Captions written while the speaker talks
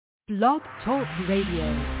Blog Talk Radio.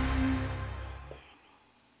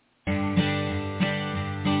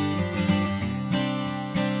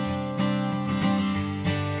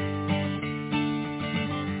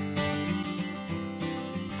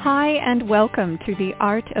 Hi, and welcome to The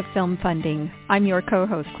Art of Film Funding. I'm your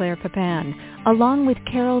co-host, Claire Papin, along with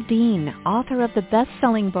Carol Dean, author of the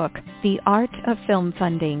best-selling book, The Art of Film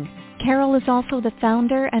Funding. Carol is also the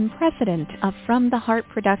founder and president of From the Heart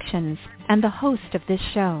Productions and the host of this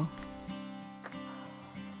show.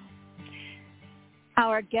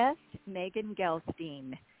 Our guest, Megan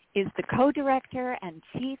Gelstein, is the co-director and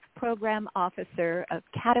chief program officer of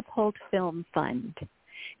Catapult Film Fund.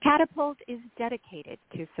 Catapult is dedicated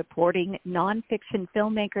to supporting nonfiction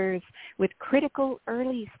filmmakers with critical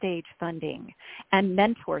early-stage funding and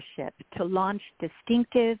mentorship to launch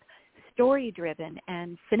distinctive, story-driven,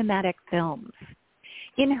 and cinematic films.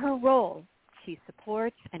 In her role, she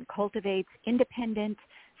supports and cultivates independent,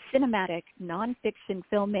 cinematic, nonfiction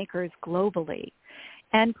filmmakers globally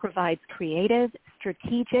and provides creative,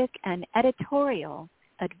 strategic, and editorial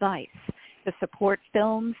advice to support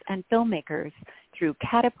films and filmmakers through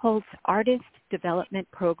Catapult's artist development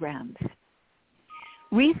programs.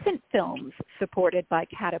 Recent films supported by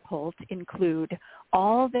Catapult include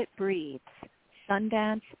All That Breathes,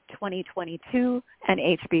 Sundance 2022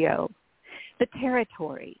 and HBO, The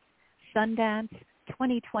Territory, Sundance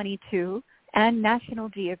 2022 and National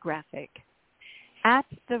Geographic, At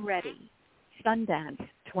the Ready, Sundance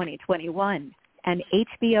 2021 and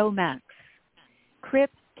HBO Max,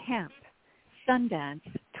 Crip Camp, Sundance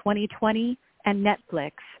 2020 and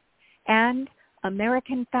Netflix, and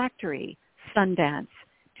American Factory, Sundance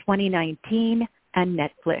 2019 and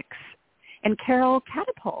Netflix. And Carol,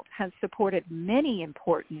 Catapult has supported many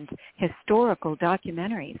important historical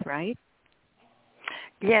documentaries, right?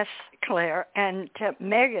 Yes, Claire. And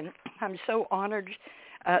Megan, I'm so honored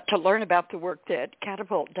to learn about the work that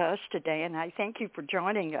Catapult does today, and I thank you for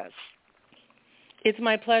joining us. It's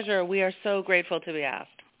my pleasure. We are so grateful to be asked.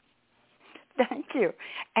 Thank you.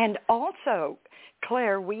 And also,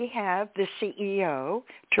 Claire, we have the CEO,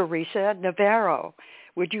 Teresa Navarro.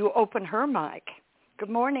 Would you open her mic?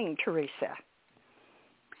 Good morning, Teresa.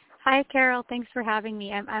 Hi, Carol. Thanks for having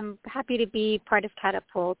me. I'm happy to be part of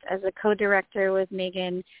Catapult as a co-director with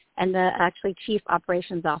Megan and the actually chief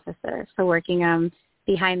operations officer, so working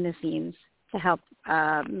behind the scenes to help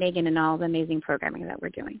Megan and all the amazing programming that we're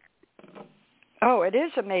doing. Oh, it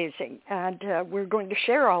is amazing, and we're going to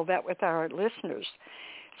share all that with our listeners.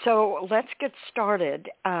 So let's get started.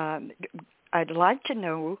 I'd like to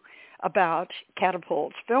know about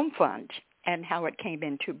Catapult's Film Fund and how it came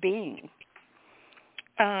into being.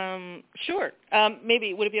 Sure.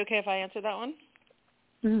 Maybe, would it be okay if I answer that one?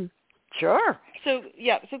 Mm-hmm. Sure. So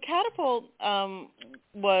Catapult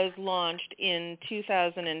was launched in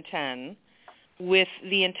 2010 with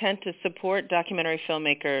the intent to support documentary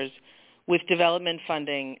filmmakers with development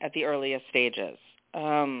funding at the earliest stages.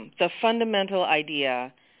 The fundamental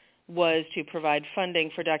idea was to provide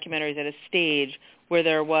funding for documentaries at a stage where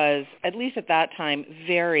there was, at least at that time,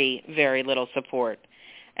 very, very little support.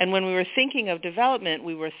 And when we were thinking of development,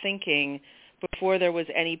 we were thinking before there was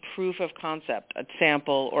any proof of concept, a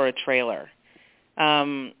sample or a trailer.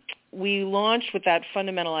 We launched with that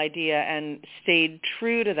fundamental idea and stayed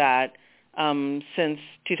true to that since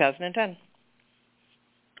 2010.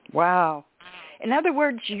 Wow. In other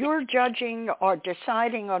words, you're judging or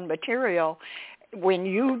deciding on material when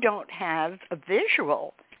you don't have a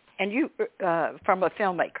visual and you from a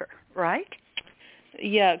filmmaker, right?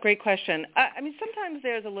 Yeah, great question. I mean, sometimes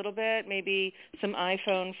there's a little bit, maybe some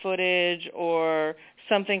iPhone footage or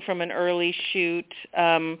something from an early shoot.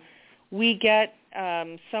 We get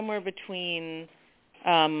somewhere between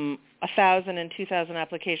 1,000 and 2,000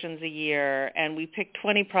 applications a year, and we pick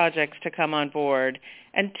 20 projects to come on board.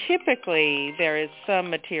 And typically there is some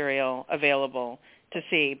material available to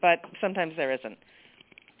see, but sometimes there isn't.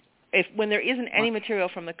 When there isn't any material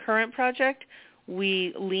from the current project,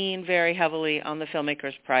 we lean very heavily on the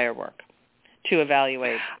filmmaker's prior work to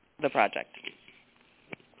evaluate the project.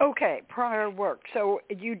 Okay, prior work. So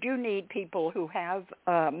you do need people who have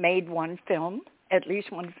made one film, at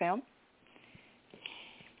least one film?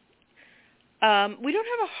 We don't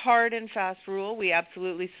have a hard and fast rule. We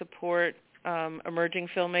absolutely support emerging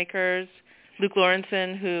filmmakers. Luke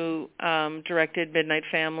Lawrenson, who directed Midnight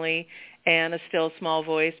Family and A Still Small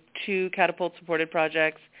Voice, two Catapult-supported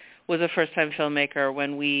projects, was a first-time filmmaker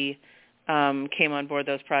when we came on board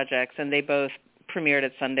those projects, and they both premiered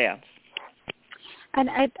at Sundance. And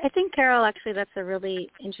I think, Carol, actually that's a really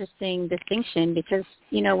interesting distinction because,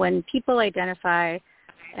 you know, when people identify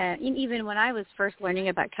even when I was first learning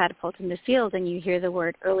about Catapult in the field and you hear the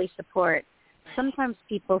word early support, sometimes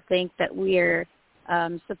people think that we're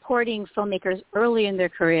supporting filmmakers early in their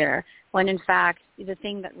career, when in fact the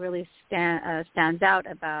thing that really stands out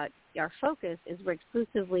about our focus is we're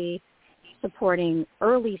exclusively supporting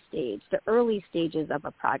the early stages of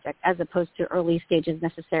a project, as opposed to early stages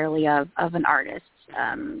necessarily of an artist's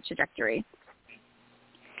trajectory.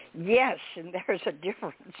 Yes, and there's a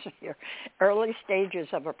difference here. Early stages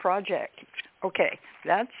of a project. Okay,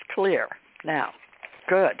 that's clear now.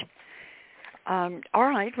 Good. All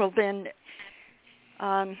right, well then,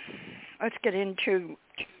 let's get into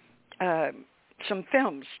some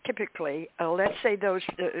films. Typically, let's say those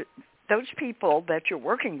people that you're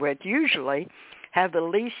working with usually have the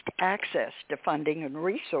least access to funding and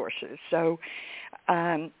resources. So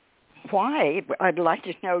why, I'd like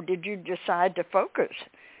to know, did you decide to focus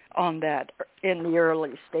on that in the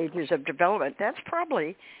early stages of development? That's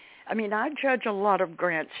probably, I judge a lot of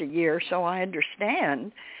grants a year, so I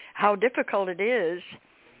understand how difficult it is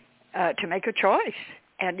to make a choice.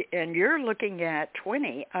 And you're looking at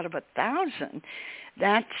 20 out of 1,000.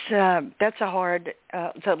 That's a hard,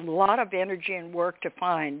 it's a lot of energy and work to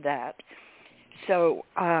find that. So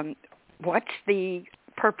what's the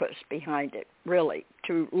purpose behind it, really?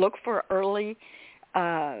 To look for early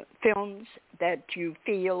films that you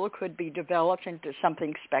feel could be developed into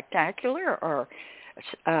something spectacular or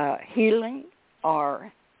healing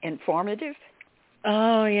or informative?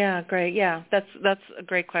 Oh, yeah, great. Yeah, that's a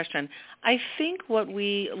great question. I think what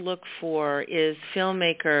we look for is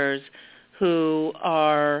filmmakers who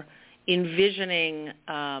are envisioning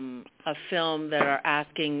a film that are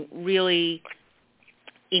asking really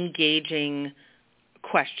engaging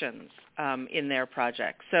questions in their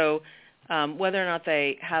project. So whether or not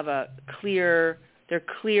they have they're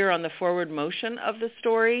clear on the forward motion of the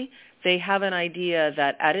story, they have an idea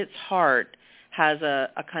that at its heart has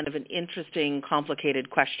a kind of an interesting, complicated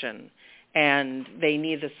question, and they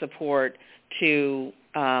need the support to,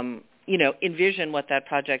 envision what that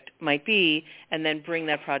project might be and then bring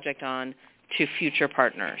that project on to future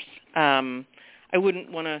partners. I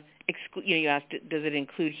wouldn't want to exclude, you asked, does it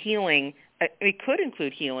include healing? It could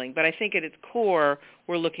include healing, but I think at its core,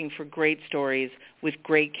 we're looking for great stories with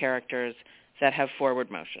great characters that have forward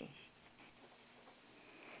motion.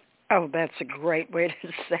 Oh, that's a great way to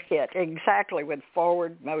say it. Exactly, with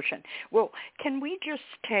forward motion. Well, can we just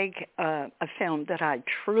take a film that I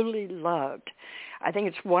truly loved? I think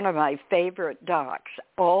it's one of my favorite docs,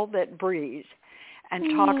 All That Breathes,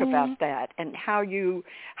 and talk about that and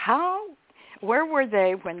where were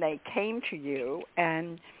they when they came to you,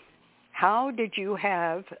 and how did you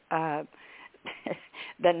have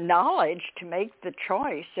the knowledge to make the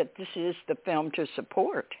choice that this is the film to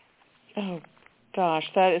support? Oh, gosh,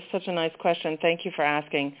 that is such a nice question. Thank you for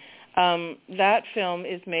asking. That film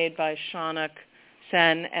is made by Shanak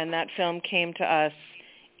Sen, and that film came to us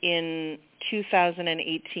in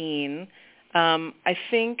 2018. I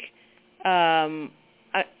think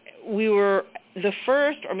we were the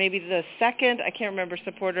first or maybe the second, I can't remember,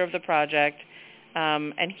 supporter of the project,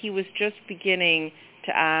 and he was just beginning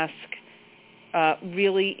to ask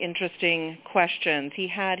really interesting questions. He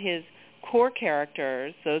had his core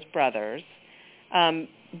characters, those brothers,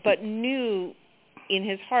 but knew in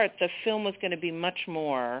his heart the film was going to be much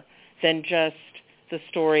more than just the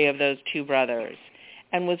story of those two brothers,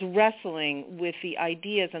 and was wrestling with the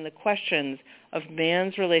ideas and the questions of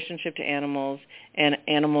man's relationship to animals and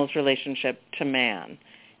animals' relationship to man.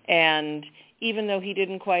 And even though he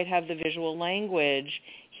didn't quite have the visual language,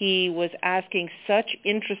 he was asking such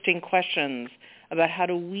interesting questions about how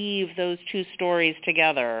to weave those two stories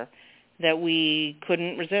together that we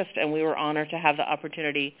couldn't resist, and we were honored to have the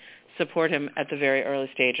opportunity to support him at the very early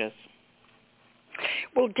stages.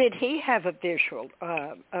 Well, did he have a visual,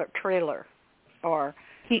 a trailer, or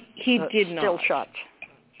he did not. Still shot?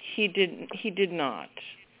 He did not.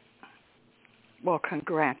 Well,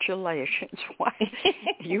 congratulations! Why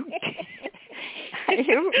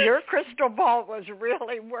your crystal ball was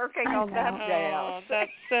really working on that day. Oh,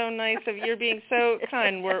 that's so nice of you. You're being so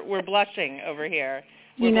kind. We're blushing over here.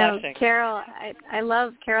 Carol, I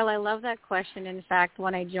love that question. In fact,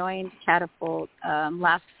 when I joined Catapult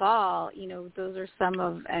last fall, those are some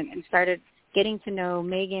of, and started getting to know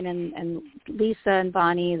Megan and Lisa and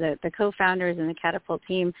Bonnie, the co-founders and the Catapult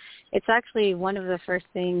team. It's actually one of the first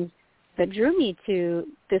things that drew me to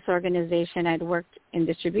this organization. I'd worked in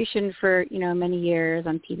distribution for, many years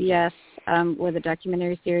on PBS with a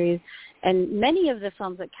documentary series, and many of the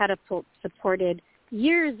films that Catapult supported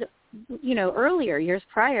years earlier, years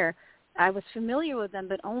prior, I was familiar with them,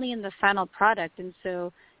 but only in the final product. And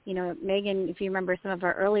so Megan, if you remember some of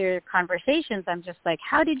our earlier conversations, I'm just like,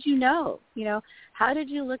 how did you know? How did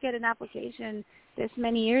you look at an application this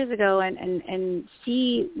many years ago and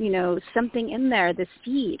see, something in there, the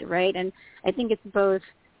seed, right? And I think it's both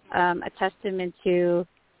a testament to,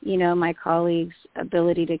 my colleagues'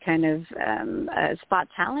 ability to kind of spot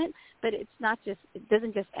talent, but it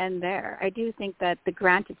doesn't just end there. I do think that the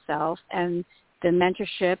grant itself and the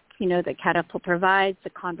mentorship, that Catapult provides, the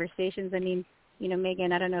conversations,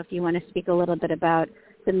 Megan, I don't know if you want to speak a little bit about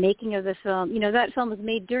the making of the film. That film was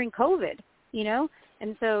made during COVID,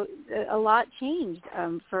 and so a lot changed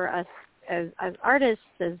for us as artists,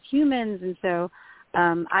 as humans, and so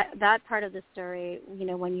that part of the story,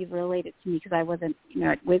 when you relate it to me, because I wasn't,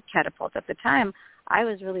 with Catapult at the time, I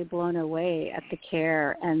was really blown away at the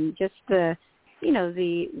care and just the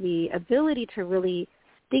ability to really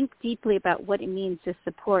think deeply about what it means to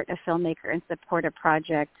support a filmmaker and support a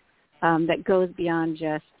project that goes beyond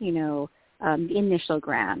just, the initial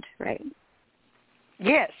grant, right?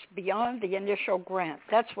 Yes, beyond the initial grant.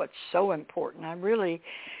 That's what's so important. I really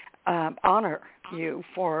honor you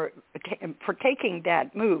for taking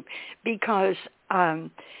that move, because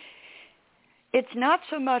it's not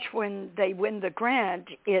so much when they win the grant,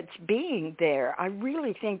 it's being there. I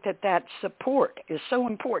really think that support is so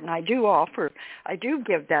important. I do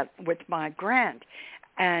give that with my grant,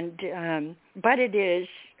 and but it is,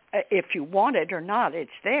 if you want it or not,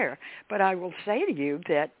 it's there. But I will say to you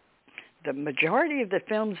that the majority of the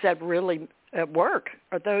films that really work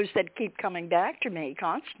are those that keep coming back to me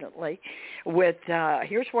constantly with,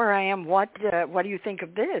 here's where I am, what do you think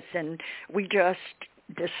of this? And we just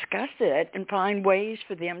discuss it and find ways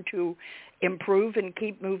for them to improve and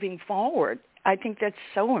keep moving forward. I think that's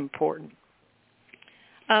so important.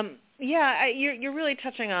 You're really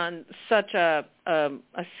touching on such a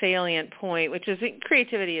salient point, which is that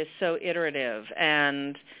creativity is so iterative,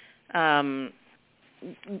 and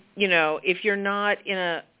if you're not in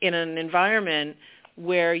an environment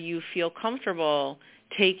where you feel comfortable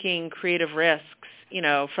taking creative risks,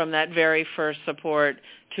 from that very first support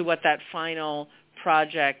to what that final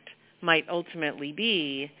project might ultimately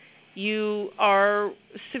be, you are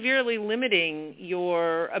severely limiting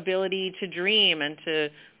your ability to dream and to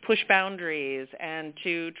push boundaries and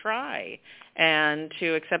to try and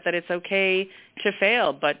to accept that it's okay to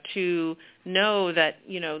fail, but to know that,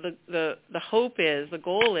 the hope is, the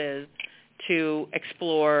goal is to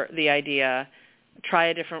explore the idea, try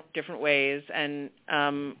it different ways, and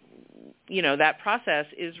that process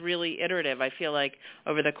is really iterative. I feel like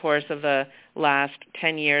over the course of the last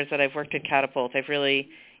 10 years that I've worked at Catapult, I've really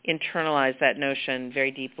internalized that notion very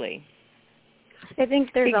deeply. I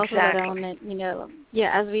think there's also that element,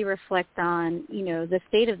 as we reflect on, the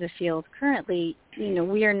state of the field currently,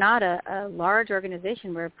 we are not a large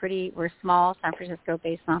organization. We're small, San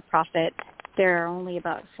Francisco-based nonprofit. There are only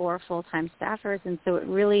about 4 full-time staffers, and so it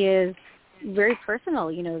really is very personal,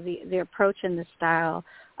 the approach and the style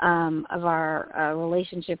of our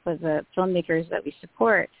relationship with the filmmakers that we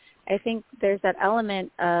support. I think there's that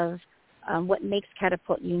element of what makes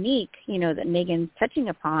Catapult unique, that Megan's touching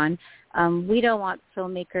upon. We don't want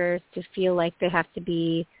filmmakers to feel like they have to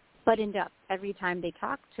be buttoned up every time they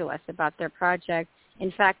talk to us about their project.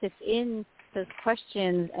 In fact, it's in those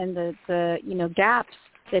questions and the gaps,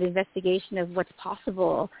 that investigation of what's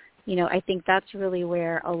possible. I think that's really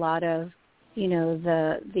where a lot of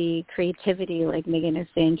the creativity, like Megan is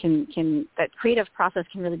saying, can that creative process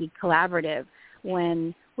can really be collaborative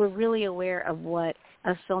when we're really aware of what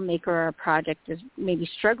a filmmaker or a project is maybe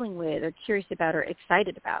struggling with or curious about or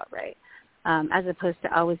excited about, right? As opposed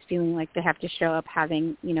to always feeling like they have to show up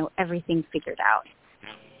having, everything figured out.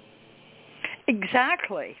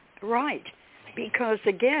 Exactly, right. Because,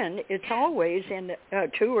 again, it's always in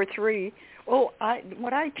 2 or 3. Well,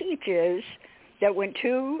 what I teach is that when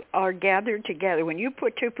 2 are gathered together, when you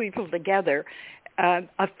put 2 people together,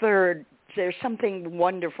 a third, there's something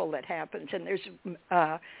wonderful that happens, and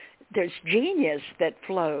there's genius that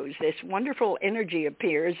flows. This wonderful energy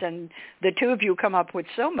appears, and the 2 of you come up with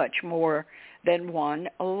so much more than one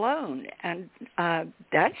alone. And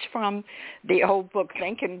that's from the old book,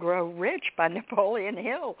 Think and Grow Rich by Napoleon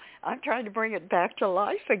Hill. I'm trying to bring it back to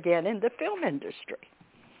life again in the film industry.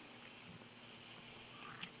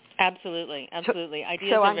 Absolutely.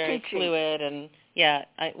 Ideas are very fluid, and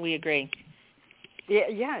we agree. Yeah,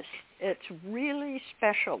 yes, it's really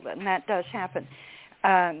special, and that does happen.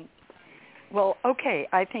 Well, okay,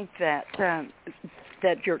 I think that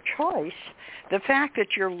that your choice, the fact that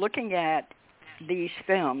you're looking at these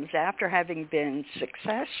films after having been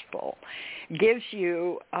successful, gives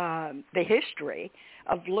you the history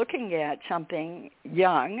of looking at something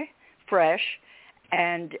young, fresh,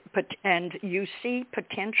 and you see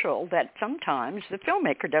potential that sometimes the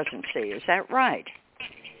filmmaker doesn't see. Is that right?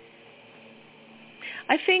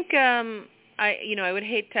 I think I would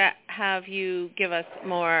hate to have you give us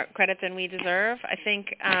more credit than we deserve. I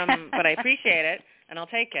think, but I appreciate it and I'll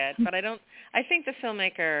take it. But I think the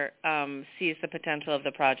filmmaker sees the potential of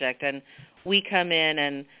the project, and we come in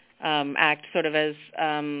and act sort of as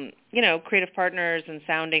creative partners and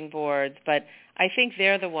sounding boards. But I think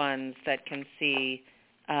they're the ones that can see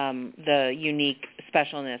the unique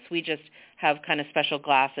specialness. We just have kind of special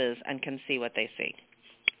glasses and can see what they see.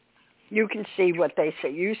 You can see what they see.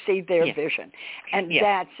 You see their vision. And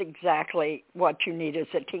that's exactly what you need as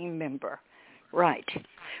a team member. Right.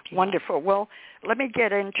 Wonderful. Well, let me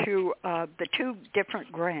get into the two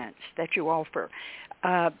different grants that you offer.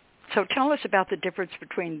 So tell us about the difference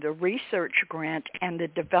between the research grant and the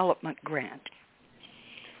development grant.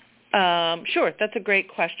 Sure. That's a great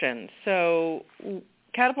question. So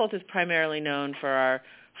Catapult is primarily known for our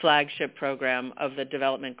flagship program of the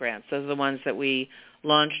development grants. Those are the ones that we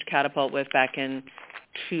launched Catapult with back in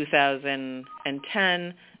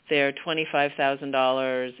 2010. They're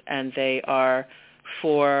 $25,000, and they are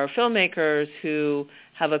for filmmakers who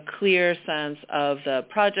have a clear sense of the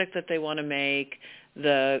project that they want to make.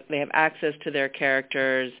 They have access to their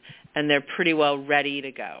characters, and they're pretty well ready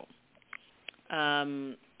to go.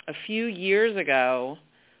 A few years ago,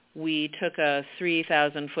 we took a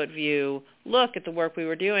 3,000-foot view look at the work we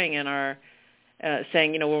were doing and are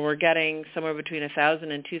saying, when we're getting somewhere between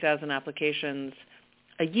 1,000 and 2,000 applications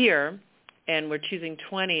a year, and we're choosing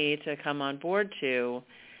 20 to come on board to,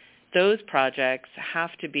 those projects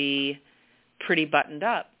have to be pretty buttoned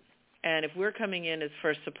up. And if we're coming in as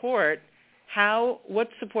first support, what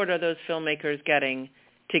support are those filmmakers getting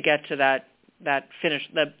to get to that finish,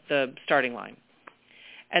 the starting line?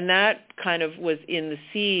 And that kind of was in the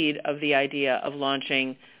seed of the idea of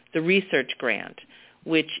launching the research grant,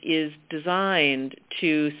 which is designed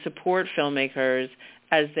to support filmmakers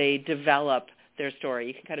as they develop their story.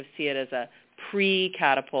 You can kind of see it as a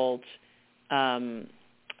pre-Catapult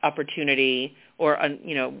opportunity, or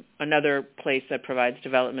another place that provides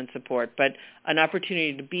development support, but an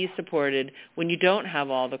opportunity to be supported when you don't have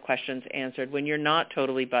all the questions answered, when you're not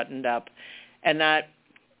totally buttoned up. And that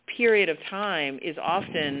period of time is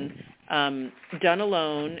often done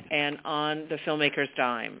alone and on the filmmaker's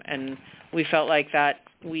dime. And we felt like that's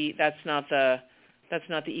not the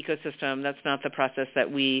ecosystem, that's not the process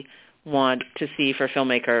that we want to see for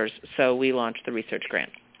filmmakers. So we launched the research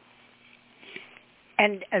grant.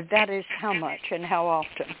 And that is how much and how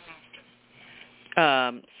often?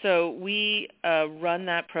 So we run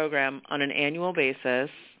that program on an annual basis.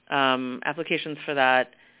 Applications for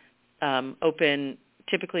that open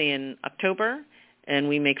typically in October, and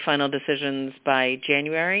we make final decisions by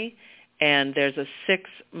January. And there's a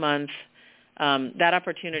 6-month, that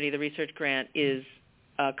opportunity, the research grant, is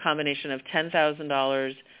a combination of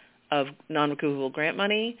 $10,000 of non-recoupable grant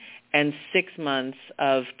money and 6 months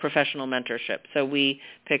of professional mentorship. So we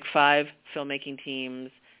pick 5 filmmaking teams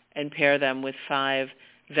and pair them with 5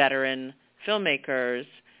 veteran filmmakers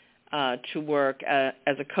to work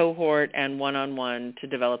as a cohort and one-on-one to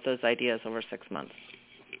develop those ideas over 6 months.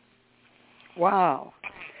 Wow.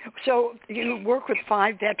 So you work with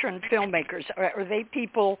 5 veteran filmmakers. Are they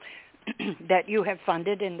people that you have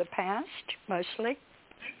funded in the past, mostly?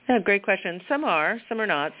 Yeah, great question. Some are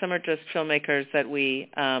not. Some are just filmmakers that we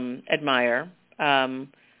admire,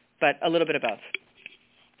 but a little bit of both.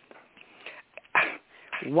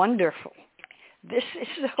 Wonderful. This is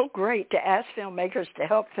so great to ask filmmakers to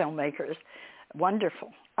help filmmakers.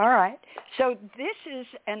 Wonderful. All right. So this is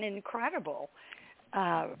an incredible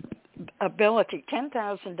ability.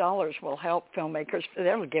 $10,000 will help filmmakers.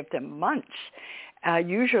 That'll give them months,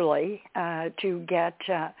 usually, to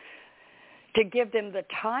give them the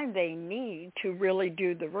time they need to really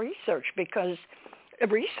do the research, because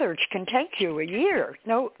research can take you a year.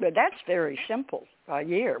 No, that's very simple. A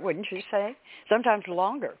year, wouldn't you say? Sometimes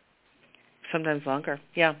longer. Sometimes longer,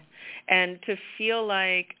 yeah. And to feel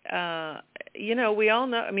like, we all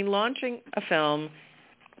know, launching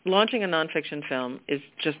a nonfiction film is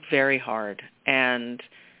just very hard. And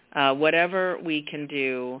whatever we can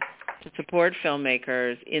do to support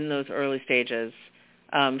filmmakers in those early stages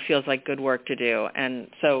feels like good work to do. And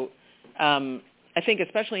so I think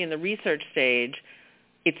especially in the research stage,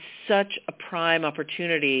 it's such a prime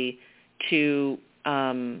opportunity to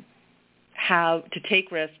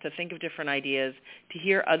take risks, to think of different ideas, to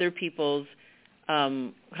hear other people's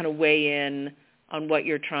kind of weigh in on what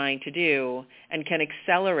you're trying to do, and can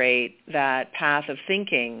accelerate that path of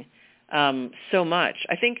thinking so much.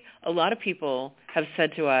 I think a lot of people have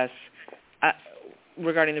said to us,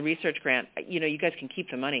 regarding the research grant, you guys can keep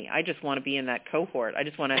the money. I just want to be in that cohort. I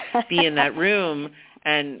just want to be in that room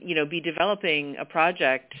and, be developing a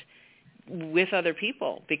project with other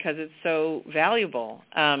people because it's so valuable.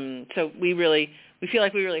 So we feel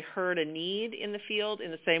like we really heard a need in the field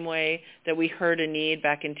in the same way that we heard a need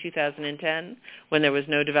back in 2010 when there was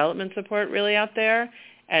no development support really out there.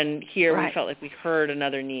 And here we felt like we heard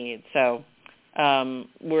another need. So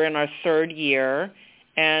we're in our third year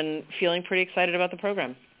and feeling pretty excited about the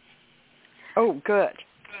program. Oh, good.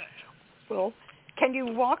 Well, can you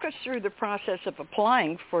walk us through the process of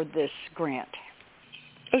applying for this grant?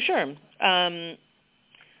 Oh, sure.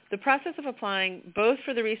 The process of applying both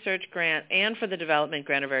for the research grant and for the development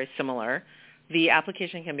grant are very similar. The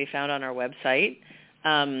application can be found on our website.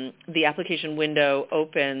 The application window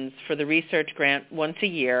opens for the research grant once a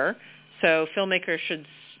year. So filmmakers should,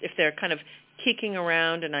 if they're kind of kicking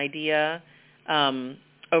around an idea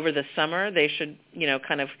over the summer, they should,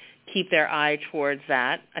 kind of keep their eye towards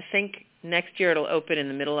that. I think next year it'll open in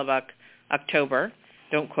the middle of October.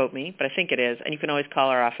 Don't quote me, but I think it is. And you can always call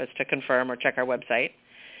our office to confirm or check our website.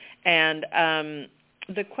 And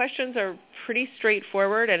the questions are pretty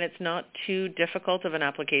straightforward, and it's not too difficult of an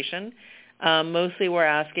application. Mostly we're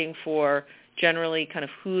asking for generally kind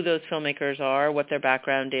of who those filmmakers are, what their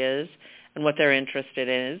background is, and what their interested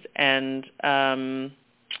in is. And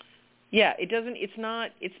it's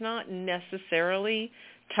not necessarily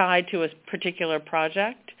tied to a particular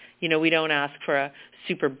project. We don't ask for a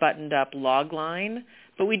super buttoned up log line,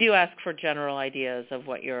 but we do ask for general ideas of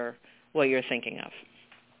what you're thinking of.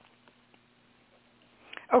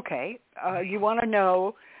 Okay. You want to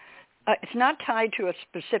know, it's not tied to a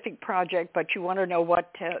specific project, but you want to know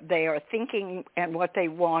what they are thinking and what they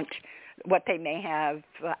want, what they may have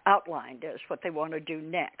outlined as what they want to do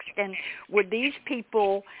next. And would these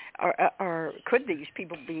people, or could these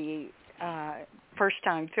people be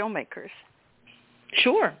first-time filmmakers?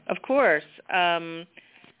 Sure, of course.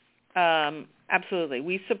 Absolutely.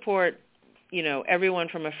 We support, everyone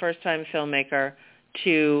from a first-time filmmaker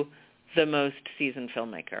to the most seasoned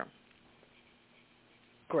filmmaker.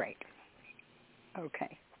 Great.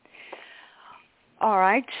 Okay. All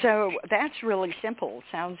right, so that's really simple.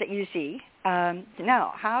 Sounds easy.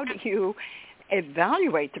 Now, how do you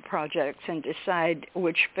evaluate the projects and decide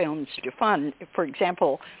which films to fund? For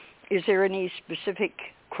example, is there any specific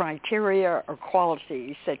criteria or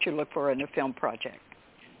qualities that you look for in a film project?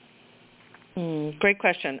 Great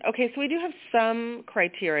question. Okay, so we do have some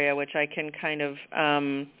criteria which I can kind of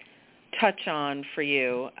touch on for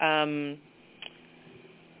you.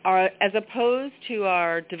 As opposed to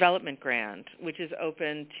our development grant, which is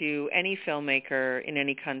open to any filmmaker in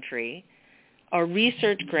any country, our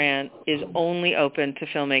research grant is only open to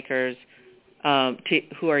filmmakers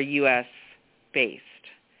who are U.S.-based.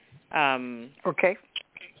 Okay.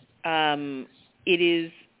 It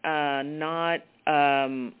is not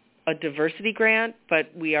a diversity grant,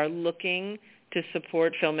 but we are looking to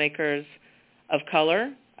support filmmakers of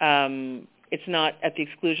color. It's not at the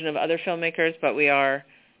exclusion of other filmmakers, but we are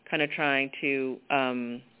kind of trying to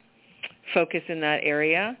focus in that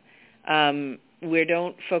area. We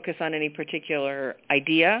don't focus on any particular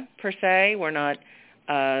idea per se. We're not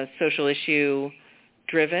social issue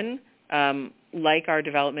driven. Like our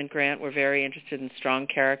development grant, we're very interested in strong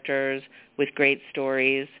characters with great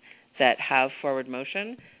stories that have forward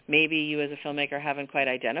motion. Maybe you as a filmmaker haven't quite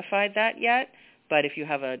identified that yet, but if you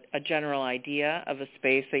have a general idea of a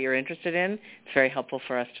space that you're interested in, it's very helpful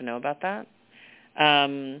for us to know about that.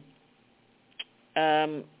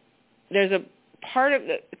 There's a part of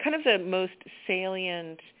the most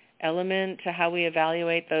salient element to how we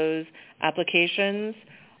evaluate those applications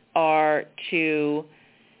are to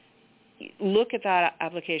look at that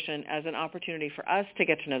application as an opportunity for us to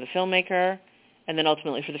get to know the filmmaker and then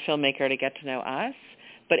ultimately for the filmmaker to get to know us.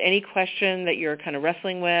 But any question that you're kind of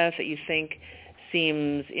wrestling with that you think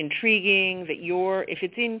seems intriguing, that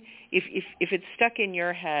if it's stuck in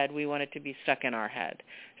your head, we want it to be stuck in our head.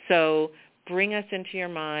 So bring us into your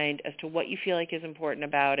mind as to what you feel like is important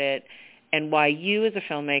about it and why you as a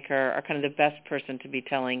filmmaker are kind of the best person to be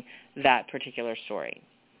telling that particular story.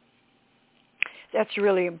 That's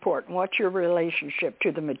really important. What's your relationship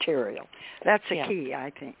to the material? That's a key,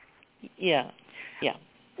 I think. Yeah.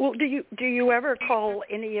 Well, do you ever call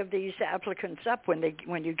any of these applicants up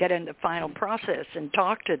when you get in the final process and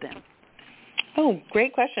talk to them? Oh,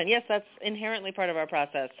 great question. Yes, that's inherently part of our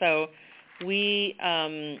process. So we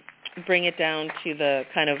bring it down to the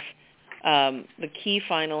kind of the key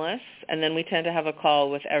finalists, and then we tend to have a call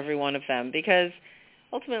with every one of them because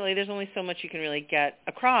ultimately there's only so much you can really get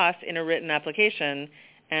across in a written application,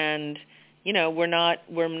 and we're not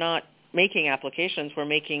making applications. We're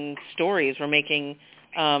making stories. We're making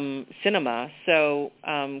cinema. So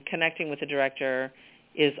connecting with the director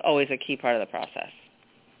is always a key part of the process.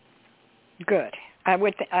 Good.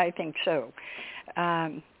 I think so.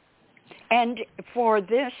 And for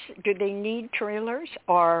this, do they need trailers,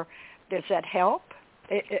 or does that help?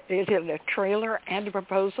 Is it a trailer and a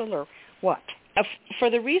proposal, or what? For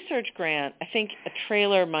the research grant, I think a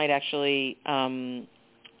trailer might actually kind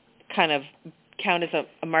of count as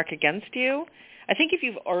a mark against you. I think if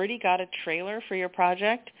you've already got a trailer for your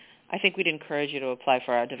project, I think we'd encourage you to apply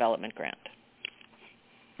for our development grant.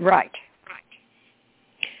 Right.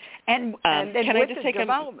 And then can with I just the take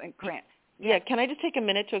development grant. Yeah, can I just take a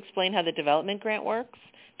minute to explain how the development grant works,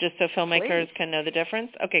 just so filmmakers Please. can know the difference?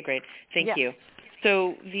 Okay, great. Thank you.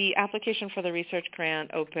 So the application for the research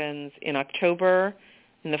grant opens in October.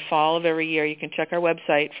 In the fall of every year, you can check our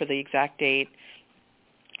website for the exact date,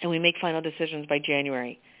 and we make final decisions by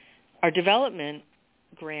January. Our development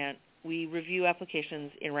grant, we review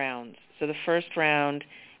applications in rounds. So the first round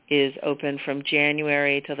is open from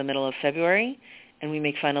January till the middle of February, and we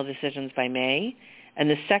make final decisions by May. And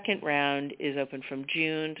the second round is open from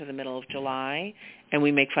June to the middle of July, and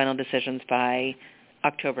we make final decisions by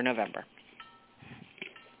October, November.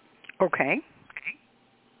 Okay.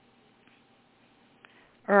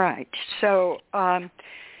 All right. So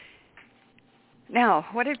now,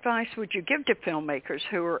 what advice would you give to filmmakers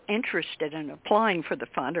who are interested in applying for the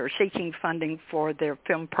fund or seeking funding for their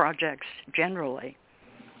film projects generally?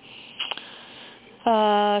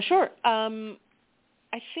 Sure.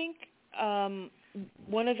 I think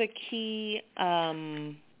one of the key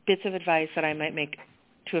bits of advice that I might make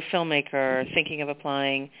to a filmmaker thinking of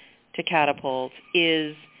applying to Catapult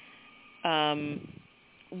is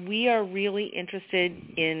we are really interested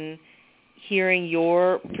in hearing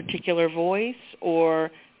your particular voice,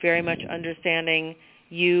 or very much understanding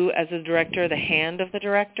you as a director, the hand of the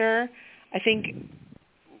director. I think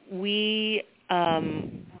we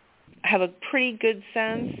have a pretty good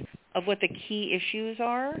sense of what the key issues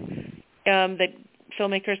are that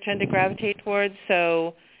filmmakers tend to gravitate towards.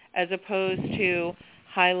 So as opposed to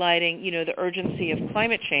highlighting, the urgency of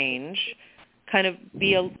climate change, kind of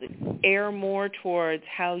err more towards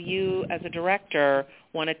how you as a director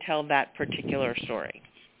want to tell that particular story.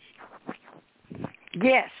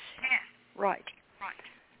 Yes. Right.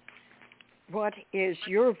 What is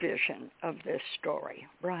your vision of this story?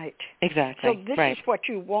 Right. Exactly. So this is what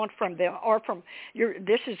you want from them, or from your.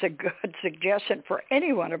 This is a good suggestion for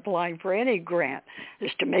anyone applying for any grant,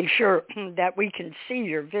 is to make sure that we can see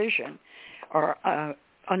your vision or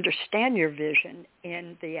understand your vision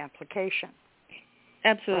in the application.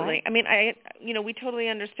 Absolutely. Right? I mean, we totally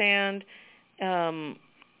understand. Documentary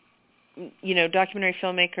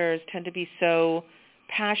filmmakers tend to be so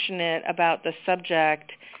passionate about the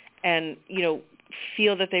subject, and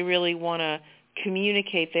feel that they really want to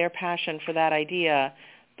communicate their passion for that idea,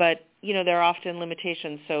 but there are often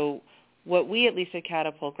limitations. So what we, at least at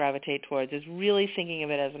Catapult, gravitate towards is really thinking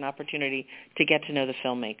of it as an opportunity to get to know the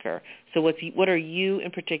filmmaker. So what are you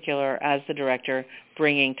in particular as the director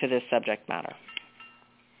bringing to this subject matter?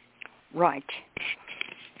 Right.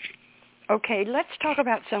 Okay, let's talk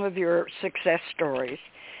about some of your success stories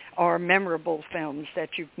or memorable films that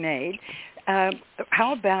you've made.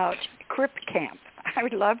 How about Crip Camp? I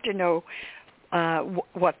would love to know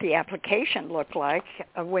what the application looked like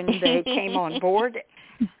when they came on board.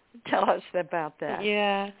 Tell us about that.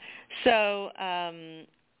 Yeah. So,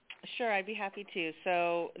 sure, I'd be happy to.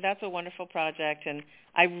 So that's a wonderful project, and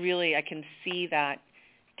I can see that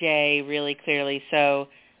day really clearly. So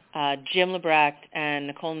Jim Lebrecht and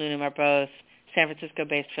Nicole Noonan are both San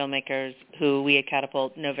Francisco-based filmmakers who we at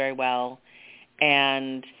Catapult know very well.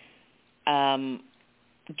 And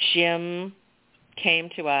Jim came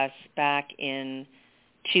to us back in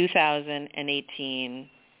 2018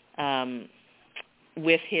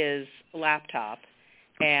 with his laptop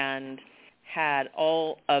and had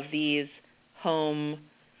all of these home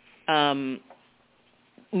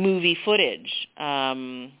movie footage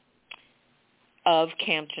of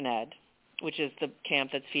Camp Jened, which is the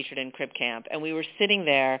camp that's featured in Crip Camp. And we were sitting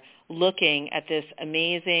there looking at this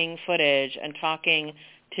amazing footage and talking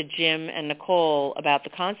to Jim and Nicole about the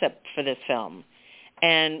concept for this film.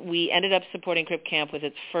 And we ended up supporting Crip Camp with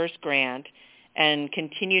its first grant and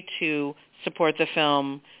continued to support the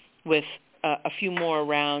film with a few more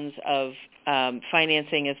rounds of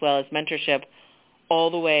financing as well as mentorship, all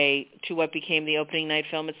the way to what became the opening night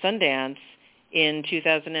film at Sundance in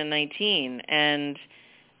 2019. And,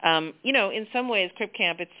 in some ways, Crip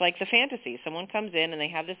Camp, it's like the fantasy. Someone comes in and they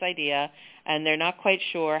have this idea, and they're not quite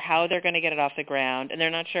sure how they're going to get it off the ground, and they're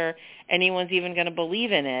not sure anyone's even going to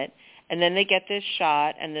believe in it. And then they get this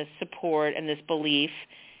shot and this support and this belief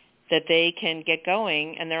that they can get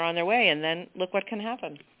going, and they're on their way. And then look what can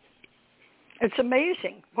happen. It's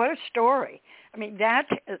amazing. What a story. I mean, that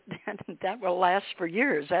will last for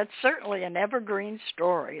years. That's certainly an evergreen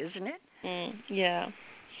story, isn't it? Yeah.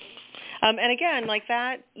 And again, like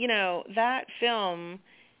that, that film,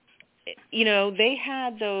 they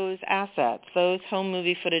had those assets, those home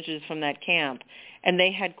movie footages from that camp, and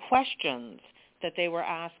they had questions that they were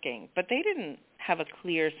asking, but they didn't have a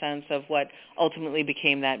clear sense of what ultimately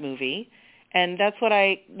became that movie. And that's what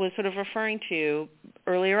I was sort of referring to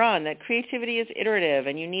earlier on, that creativity is iterative,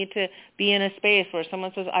 and you need to be in a space where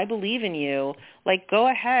someone says, I believe in you. Like, go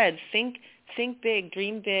ahead, think big,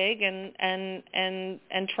 dream big,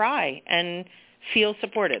 and try and feel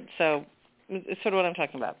supported. So it's sort of what I'm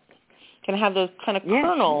talking about. Can have those kind of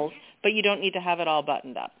kernels, but you don't need to have it all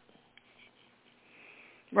buttoned up.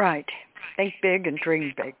 Right. Think big and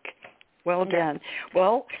dream big. Well done.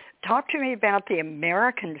 Well, talk to me about the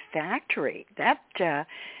American Factory. That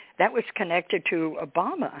was connected to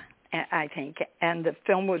Obama, I think, and the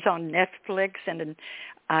film was on Netflix. And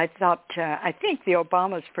I think the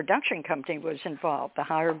Obama's production company was involved, the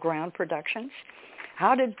Higher Ground Productions.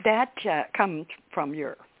 How did that come from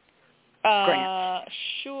your grant?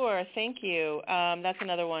 Sure. Thank you. That's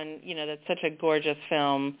another one. That's such a gorgeous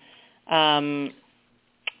film.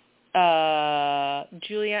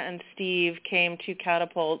 Julia and Steve came to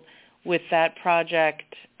Catapult with that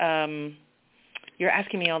project. You're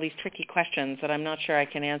asking me all these tricky questions that I'm not sure I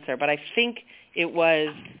can answer, but I think it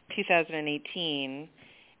was 2018,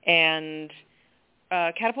 and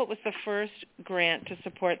Catapult was the first grant to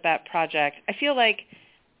support that project. I feel like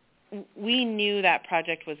we knew that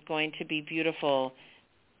project was going to be beautiful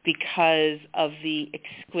because of the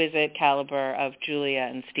exquisite caliber of Julia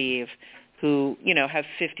and Steve, who, have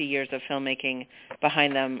 50 years of filmmaking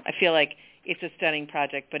behind them. I feel like it's a stunning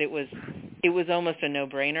project, but it was almost a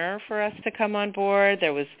no-brainer for us to come on board.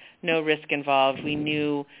 There was no risk involved. We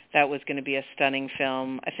knew that was going to be a stunning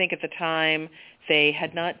film. I think at the time they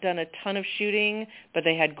had not done a ton of shooting, but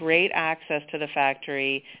they had great access to the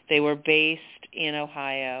factory. They were based in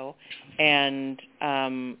Ohio and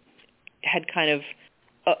had kind of,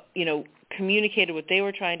 communicated what they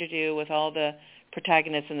were trying to do with all the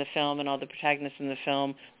protagonists in the film, and all the protagonists in the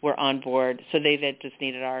film were on board. So they just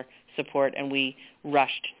needed our support, and we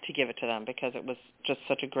rushed to give it to them because it was just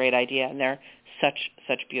such a great idea, and they're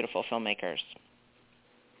such beautiful filmmakers.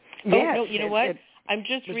 Yes, you know what? I'm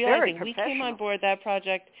just realizing we came on board that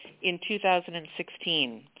project in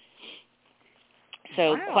 2016.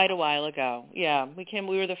 So wow. Quite a while ago. Yeah,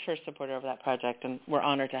 we were the first supporter of that project, and we're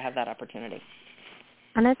honored to have that opportunity.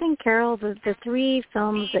 And I think, Carol, the three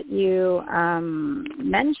films that you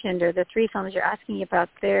mentioned, or the three films you're asking about,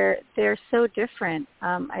 they're so different.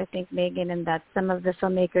 I think, Megan, in that some of the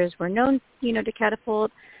filmmakers were known, to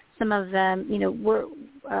Catapult. Some of them, were.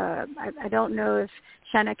 I don't know if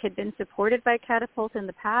Shannock had been supported by Catapult in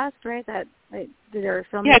the past, right? That there are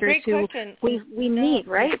filmmakers who we meet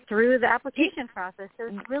right through the application process. So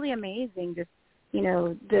it's really amazing, just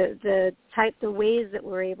the ways that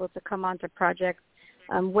we're able to come onto projects.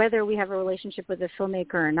 Whether we have a relationship with a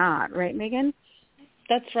filmmaker or not, right, Megan?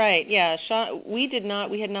 That's right. Yeah, we had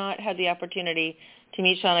not had the opportunity to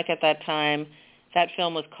meet Shannock at that time. That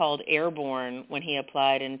film was called Airborne when he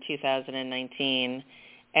applied in 2019,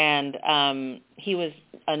 and he was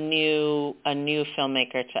a new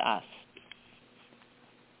filmmaker to us.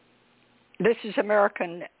 This is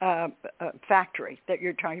American Factory that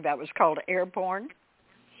you're talking about was called Airborne?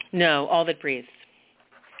 No, All That Breathes.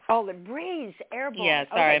 Oh, the Breeze, Airborne. Yeah,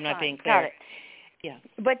 sorry, I'm not being clear. Got it. Yeah.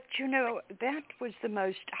 But, that was the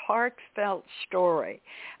most heartfelt story.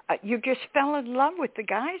 You just fell in love with the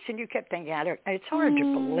guys, and you kept thinking, it's hard to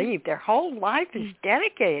believe their whole life is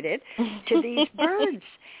dedicated to these birds.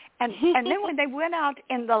 And then when they went out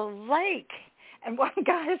in the lake, and one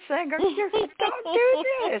guy is saying, don't do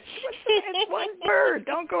this. It's one bird.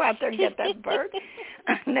 Don't go out there and get that bird.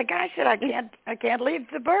 And the guy said, I can't leave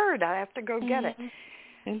the bird. I have to go get it.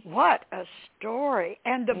 What a story.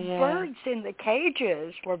 And the birds in the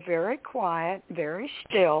cages were very quiet, very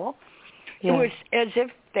still. Yeah. It was as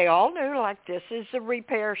if they all knew, like, this is a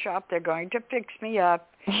repair shop. They're going to fix me up.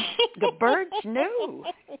 The birds knew.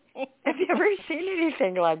 Have you ever seen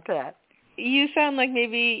anything like that? You sound like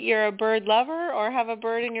maybe you're a bird lover or have a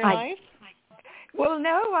bird in your life. Well,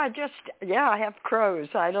 no, I have crows.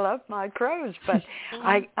 I love my crows. But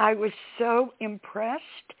I was so impressed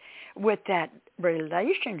with that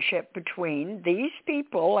relationship between these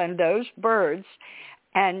people and those birds,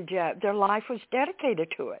 and their life was dedicated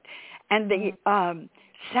to it. And the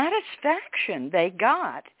satisfaction they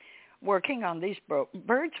got working on these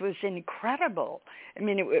birds was incredible. I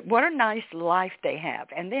mean, what a nice life they have.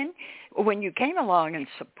 And then when you came along and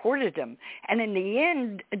supported them, and in the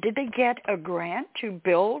end, did they get a grant to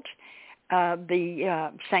build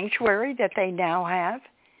the sanctuary that they now have?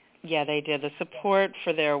 Yeah, they did. The support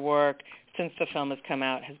for their work since the film has come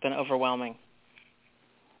out has been overwhelming.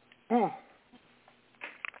 Oh.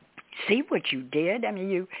 See what you did? I mean,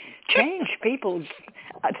 you changed people's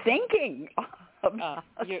thinking.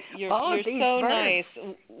 You're so birds. Nice.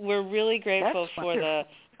 We're really grateful for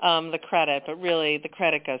the credit, but really the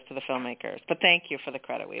credit goes to the filmmakers. But thank you for the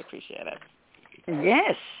credit. We appreciate it.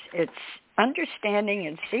 Yes, it's understanding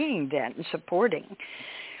and seeing that and supporting.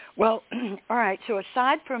 Well, all right, so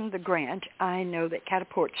aside from the grant, I know that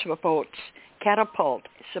Catapult supports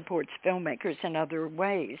filmmakers in other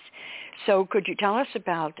ways. So could you tell us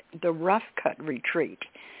about the Rough Cut Retreat?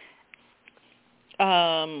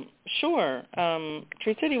 Sure.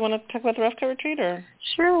 Teresa, do you want to talk about the Rough Cut Retreat? Or?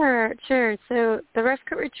 Sure. So the Rough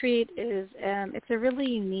Cut Retreat is it's a really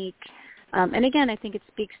unique, and again, I think it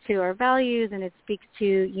speaks to our values, and it speaks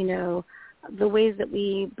to, the ways that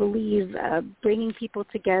we believe bringing people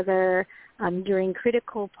together during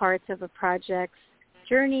critical parts of a project's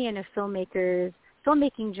journey and a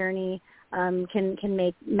filmmaking journey can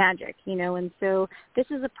make magic, And so this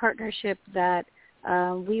is a partnership that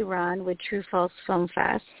we run with True False Film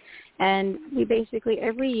Fest. And we basically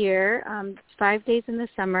every year, 5 days in the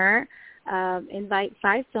summer, invite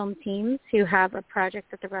 5 film teams who have a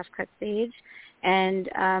project at the Rough Cut stage. And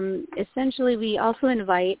essentially we also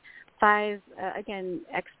invite 5,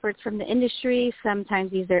 experts from the industry. Sometimes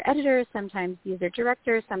these are editors, sometimes these are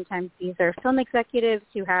directors, sometimes these are film executives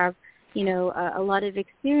who have, a lot of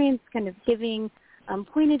experience kind of giving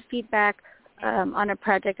pointed feedback on a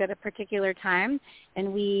project at a particular time.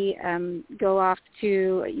 And we go off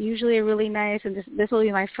to usually a really nice, and this will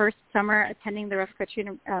be my first summer attending the Rough Cut Retreat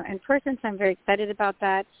in person, so I'm very excited about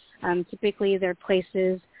that. Typically they're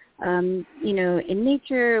places in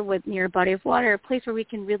nature near a body of water, a place where we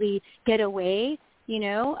can really get away,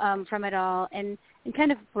 from it all and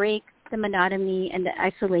kind of break the monotony and the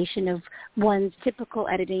isolation of one's typical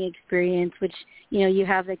editing experience, which, you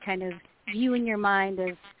have the kind of view in your mind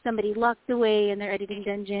of somebody locked away in their editing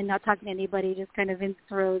dungeon, not talking to anybody, just kind of in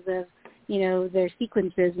throes of, their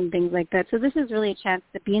sequences and things like that. So this is really a chance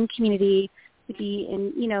to be in community, to be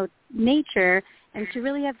in, nature, and to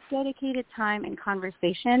really have dedicated time and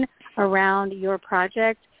conversation around your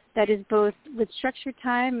project that is both with structured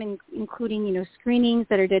time, and including, screenings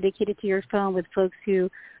that are dedicated to your film with folks who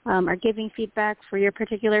are giving feedback for your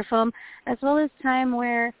particular film, as well as time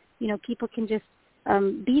where, people can just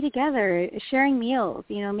be together, sharing meals,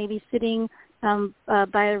 maybe sitting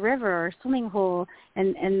by a river or swimming hole,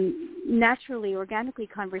 and naturally, organically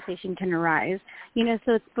conversation can arise.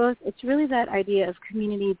 So it's really that idea of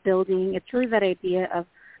community building. It's really that idea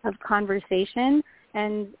of conversation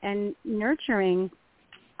and nurturing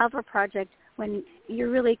of a project when you're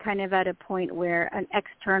really kind of at a point where an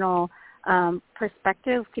external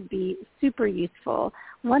perspective could be super useful.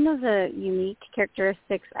 One of the unique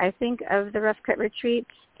characteristics, I think, of the Rough Cut Retreat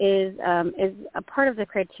is a part of the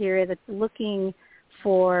criteria that's looking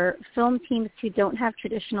for film teams who don't have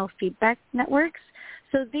traditional feedback networks.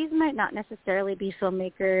 So these might not necessarily be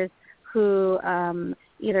filmmakers who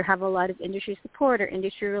either have a lot of industry support or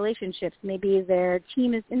industry relationships. Maybe their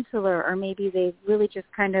team is insular, or maybe they've really just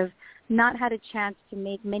kind of not had a chance to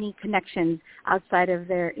make many connections outside of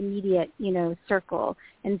their immediate, circle.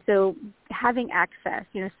 And so having access,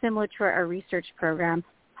 similar to our research program,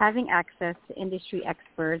 having access to industry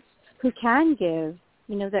experts who can give,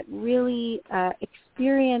 that really their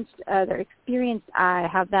experienced eye,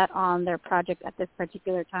 have that on their project at this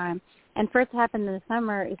particular time. And for it to happen in the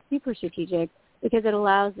summer is super strategic because it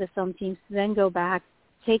allows the film teams to then go back,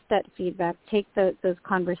 take that feedback, take those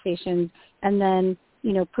conversations, and then,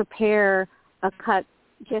 prepare a cut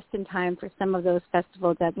just in time for some of those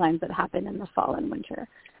festival deadlines that happen in the fall and winter.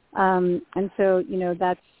 And so,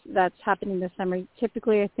 that's happening this summer.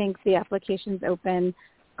 Typically, I think the applications open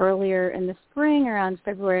earlier in the spring, around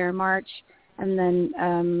February or March, and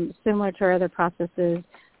then similar to our other processes,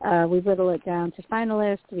 we whittle it down to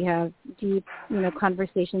finalists. We have deep,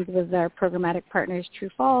 conversations with our programmatic partners, True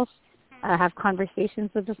False, have conversations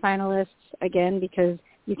with the finalists, again, because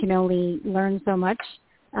you can only learn so much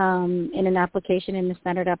in an application, in a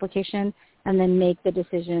standard application, and then make the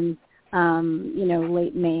decision,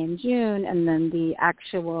 late May and June, and then the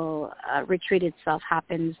actual retreat itself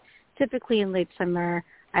happens typically in late summer,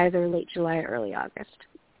 either late July or early August.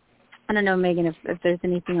 I don't know, Megan, if there's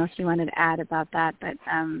anything else you wanted to add about that, but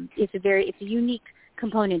it's a unique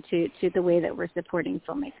component to the way that we're supporting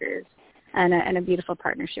filmmakers and a beautiful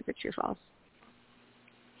partnership with True Falls.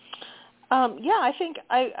 I think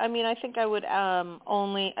I would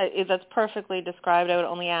only that's perfectly described. I would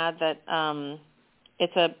only add that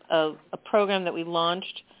it's a program that we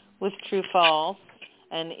launched with True Falls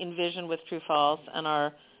and envisioned with True Falls, and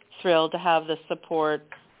are thrilled to have the support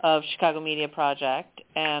of Chicago Media Project.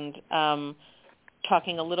 And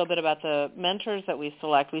talking a little bit about the mentors that we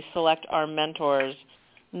select our mentors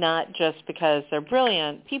not just because they're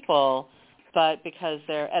brilliant people, but because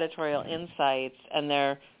their editorial insights and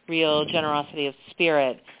their real generosity of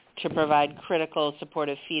spirit to provide critical,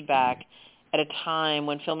 supportive feedback at a time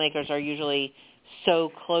when filmmakers are usually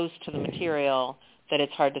so close to the material that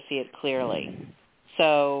it's hard to see it clearly.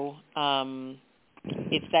 So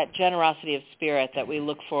it's that generosity of spirit that we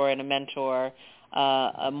look for in a mentor,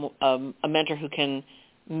 a mentor who can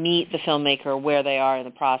meet the filmmaker where they are in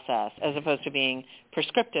the process, as opposed to being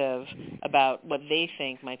prescriptive about what they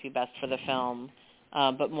think might be best for the film,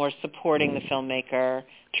 but more supporting the filmmaker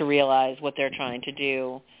to realize what they're trying to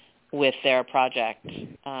do with their project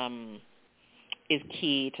is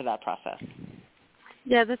key to that process.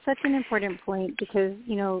 Yeah, that's such an important point because,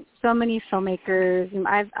 so many filmmakers, and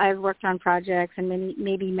I've worked on projects, and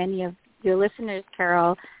maybe many of your listeners,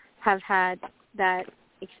 Carol, have had that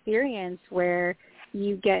experience where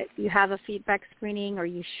you have a feedback screening or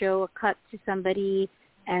you show a cut to somebody,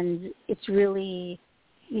 and it's really,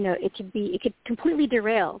 it could completely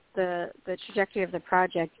derail the trajectory of the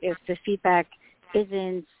project if the feedback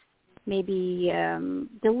isn't maybe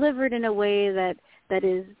delivered in a way that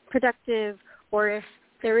is productive, or if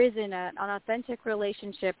there isn't an authentic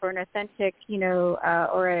relationship or an authentic,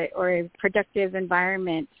 or a productive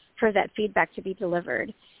environment for that feedback to be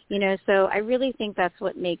delivered. So I really think that's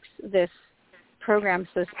what makes this program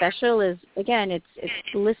so special is, again, it's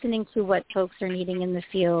listening to what folks are needing in the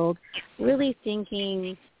field, really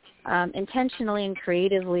thinking intentionally and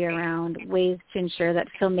creatively around ways to ensure that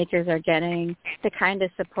filmmakers are getting the kind of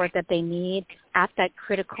support that they need at that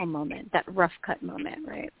critical moment, that rough cut moment,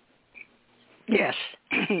 right? Yes,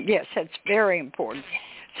 yes, that's very important.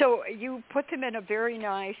 So you put them in a very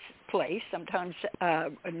nice place, sometimes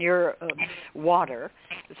near water.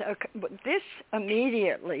 So this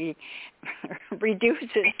immediately reduces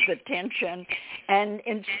the tension and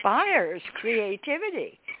inspires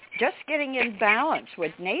creativity. Just getting in balance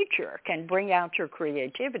with nature can bring out your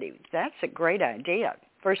creativity. That's a great idea,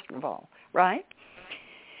 first of all, right?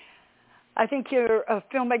 I think your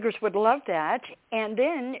filmmakers would love that. And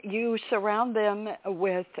then you surround them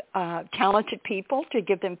with talented people to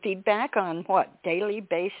give them feedback on what, daily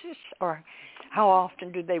basis? Or how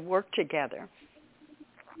often do they work together?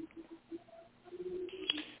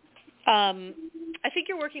 I think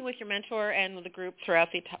you're working with your mentor and with the group throughout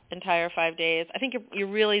the entire 5 days. I think you're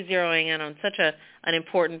really zeroing in on such an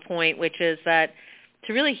important point, which is that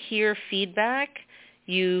to really hear feedback,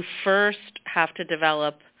 you first have to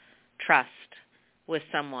develop trust with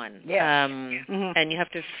someone. Yeah. And you have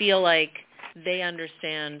to feel like they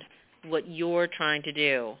understand what you're trying to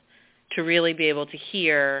do to really be able to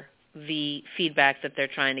hear the feedback that they're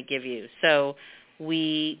trying to give you. So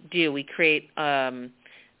we create,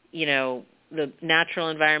 the natural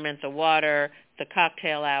environment, the water, the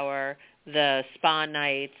cocktail hour, the spa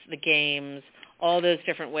nights, the games, all those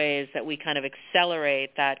different ways that we kind of accelerate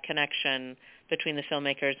that connection between the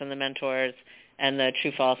filmmakers and the mentors and the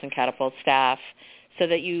True Falls and Catapult staff, so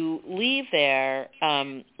that you leave there,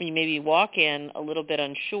 you maybe walk in a little bit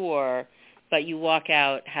unsure, but you walk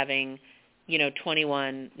out having,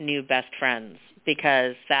 21 new best friends,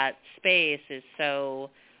 because that space is so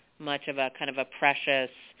much of a kind of a precious,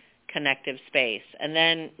 connective space. And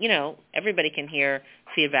then, everybody can hear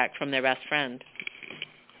feedback from their best friend.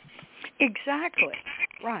 Exactly,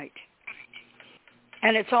 right.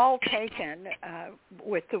 And it's all taken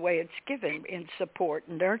with the way it's given in support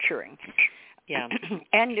and nurturing. Yeah.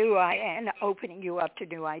 and opening you up to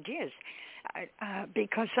new ideas.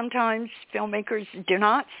 Because sometimes filmmakers do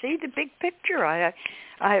not see the big picture. I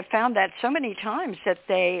have found that so many times that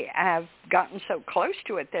they have gotten so close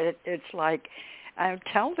to it that it's like, I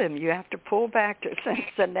tell them you have to pull back to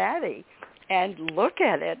Cincinnati and look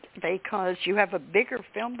at it because you have a bigger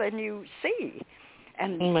film than you see.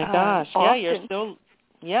 And oh my gosh,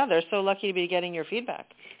 they're so lucky to be getting your feedback.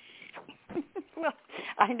 Well,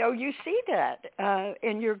 I know you see that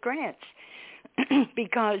in your grants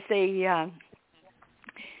because they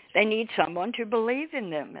need someone to believe in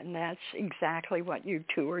them, and that's exactly what you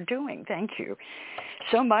two are doing. Thank you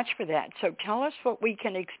so much for that. So tell us what we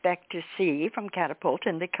can expect to see from Catapult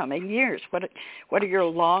in the coming years. What are your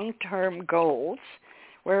long-term goals?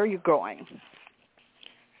 Where are you going?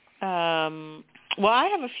 Well, I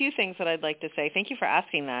have a few things that I'd like to say. Thank you for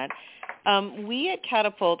asking that. We at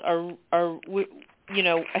Catapult I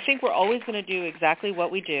think we're always going to do exactly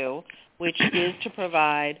what we do, which is to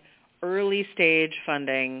provide early stage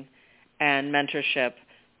funding and mentorship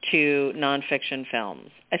to nonfiction films.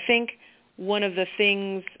 I think one of the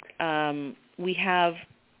things we have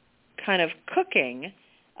kind of cooking,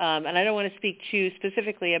 and I don't want to speak too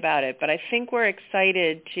specifically about it, but I think we're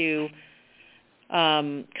excited to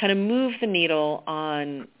kind of move the needle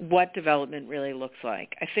on what development really looks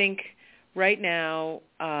like. I think right now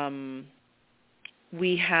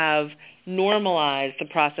we have normalized the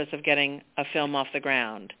process of getting a film off the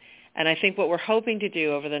ground. And I think what we're hoping to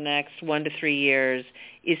do over the next 1 to 3 years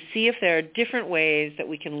is see if there are different ways that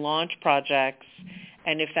we can launch projects,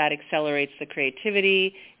 and if that accelerates the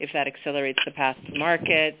creativity, if that accelerates the path to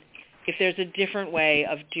market, if there's a different way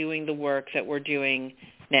of doing the work that we're doing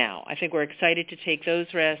now. I think we're excited to take those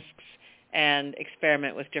risks and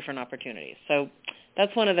experiment with different opportunities. So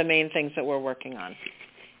that's one of the main things that we're working on.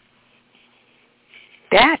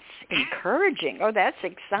 That's encouraging. Oh, that's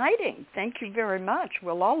exciting. Thank you very much.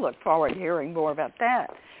 We'll all look forward to hearing more about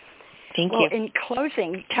that. Thank you. Well, in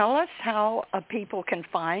closing, tell us how people can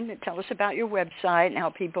tell us about your website and how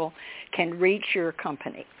people can reach your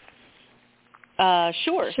company.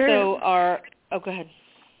 Sure. So go ahead.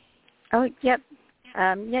 Oh, yep.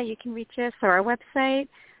 You can reach us. So our website,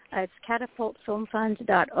 it's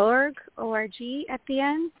catapultfilmfund.org, O-R-G at the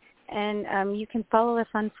end. And you can follow us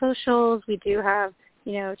on socials. We do have,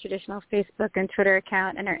 traditional Facebook and Twitter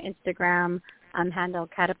account, and our Instagram handle,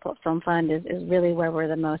 Catapult Film Fund, is really where we're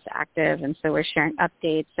the most active. And so we're sharing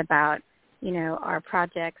updates about, our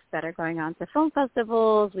projects that are going on to film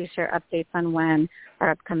festivals. We share updates on when our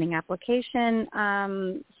upcoming application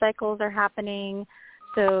cycles are happening.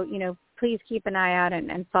 So, please keep an eye out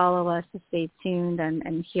and follow us to stay tuned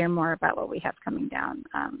and hear more about what we have coming down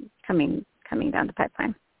the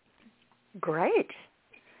pipeline. Great.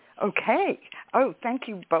 Okay. Oh, thank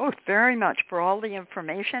you both very much for all the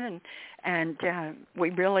information, and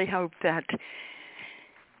we really hope that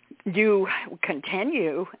you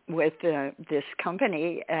continue with this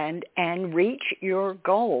company and reach your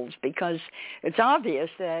goals, because it's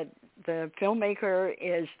obvious that the filmmaker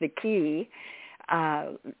is the key.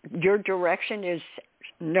 Your direction is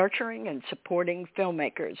nurturing and supporting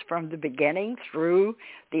filmmakers from the beginning through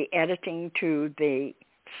the editing to the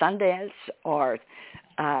Sundance or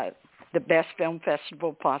the best film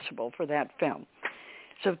festival possible for that film.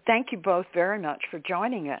 So thank you both very much for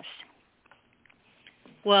joining us.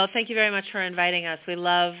 Well, thank you very much for inviting us. We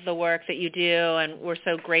love the work that you do, and we're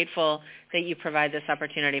so grateful that you provide this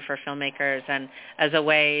opportunity for filmmakers and as a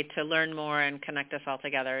way to learn more and connect us all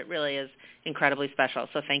together. It really is incredibly special.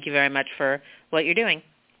 So thank you very much for what you're doing.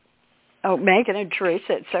 Oh, Megan and Teresa,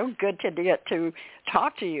 it's so good to get to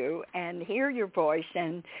talk to you and hear your voice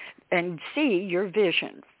and see your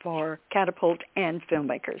vision for Catapult and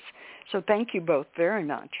filmmakers. So thank you both very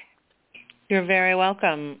much. You're very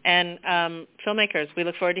welcome. And filmmakers, we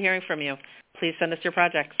look forward to hearing from you. Please send us your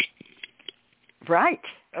projects. Right.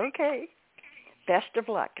 Okay. Best of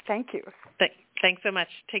luck. Thank you. Thanks so much.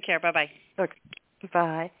 Take care. Bye-bye. Okay.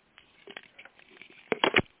 Bye.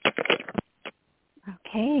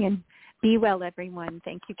 Okay, and be well, everyone.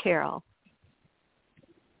 Thank you, Carol.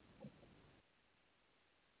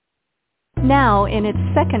 Now, in its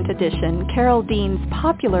second edition, Carol Dean's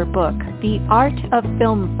popular book, The Art of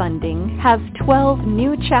Film Funding, has 12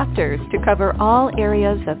 new chapters to cover all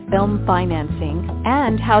areas of film financing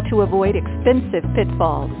and how to avoid expensive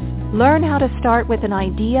pitfalls. Learn how to start with an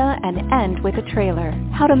idea and end with a trailer,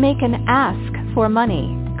 how to make an ask for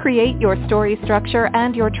money, create your story structure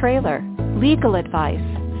and your trailer, legal advice,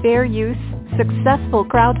 fair use, successful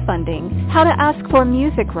crowdfunding, how to ask for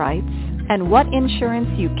music rights, and what insurance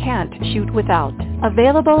you can't shoot without.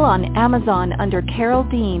 Available on Amazon under Carol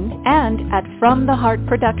Dean and at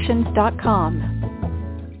FromTheHeartProductions.com.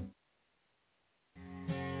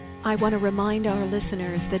 I want to remind our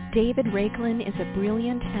listeners that David Raiklin is a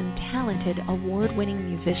brilliant and talented award-winning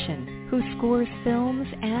musician who scores films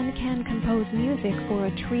and can compose music for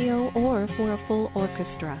a trio or for a full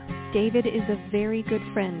orchestra. David is a very good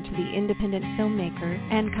friend to the independent filmmaker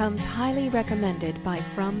and comes highly recommended by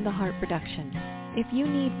From the Heart Productions. If you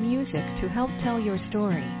need music to help tell your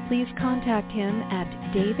story, please contact him at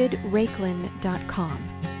davidraiklin.com.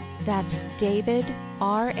 That's David,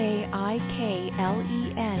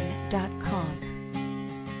 RAIKLEN.com.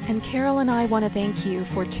 And Carol and I want to thank you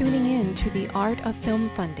for tuning in to The Art of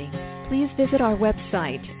Film Funding. Please visit our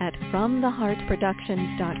website at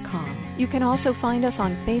FromTheHeartProductions.com. You can also find us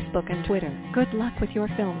on Facebook and Twitter. Good luck with your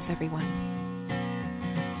films, everyone.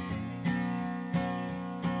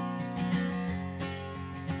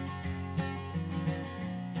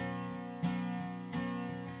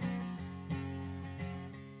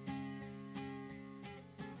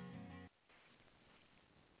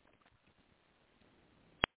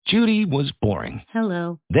 Judy was boring.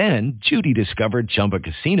 Hello. Then Judy discovered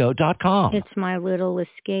ChumbaCasino.com. It's my little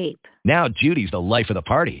escape. Now Judy's the life of the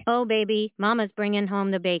party. Oh, baby, mama's bringing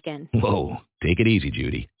home the bacon. Whoa, take it easy,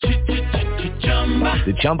 Judy.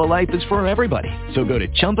 The Chumba life is for everybody. So go to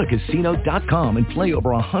ChumbaCasino.com and play over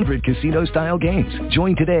 100 casino-style games.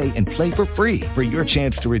 Join today and play for free for your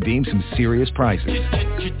chance to redeem some serious prizes.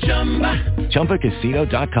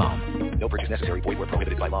 ChumbaCasino.com. No purchase necessary. Void where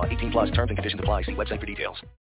prohibited by law. 18+ terms and conditions apply. See website for details.